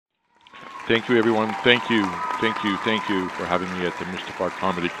Thank you, everyone. Thank you for having me at the Mustafar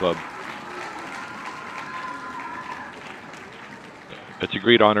Comedy Club. It's a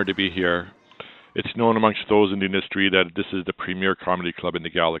great honor to be here. It's known amongst those in the industry that this is the premier comedy club in the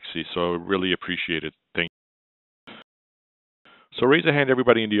galaxy, so really appreciate it. Thank you. So raise a hand,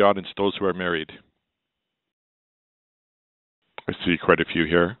 everybody in the audience, those who are married. I see quite a few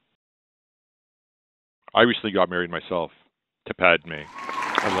here. I recently got married myself to Padme.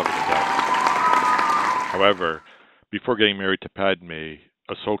 I love it to death. However, before getting married to Padme,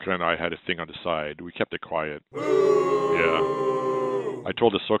 Ahsoka and I had a thing on the side. We kept it quiet. Yeah. I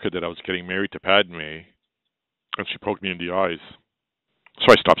told Ahsoka that I was getting married to Padme, and she poked me in the eyes.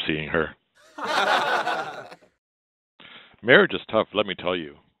 So I stopped seeing her. Marriage is tough, let me tell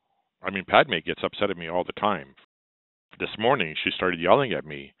you. I mean, Padme gets upset at me all the time. This morning, she started yelling at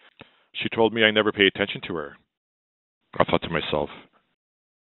me. She told me I never pay attention to her. I thought to myself,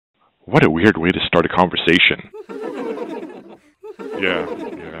 what a weird way to start a conversation.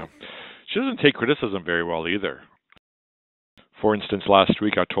 Yeah. She doesn't take criticism very well either. For instance, last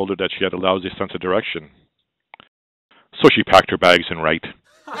week I told her that she had a lousy sense of direction. So she packed her bags and right.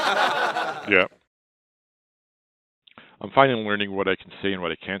 Yeah. I'm finally learning what I can say and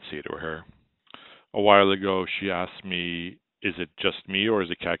what I can't say to her. A while ago, she asked me, is it just me or is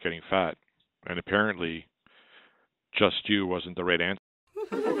the cat getting fat? And apparently, just you wasn't the right answer.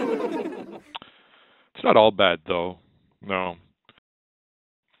 It's not all bad, though. No.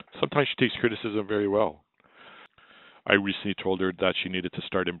 Sometimes she takes criticism very well. I recently told her that she needed to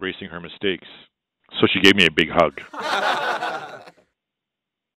start embracing her mistakes. So she gave me a big hug.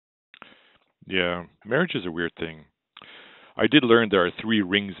 Yeah, marriage is a weird thing. I did learn there are 3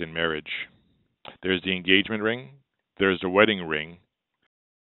 rings in marriage. There's the engagement ring, there's the wedding ring,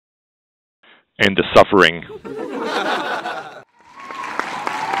 and the suffering.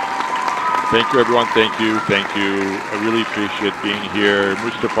 Thank you, everyone. Thank you. I really appreciate being here.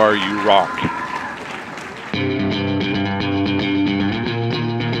 Mustafar, you rock.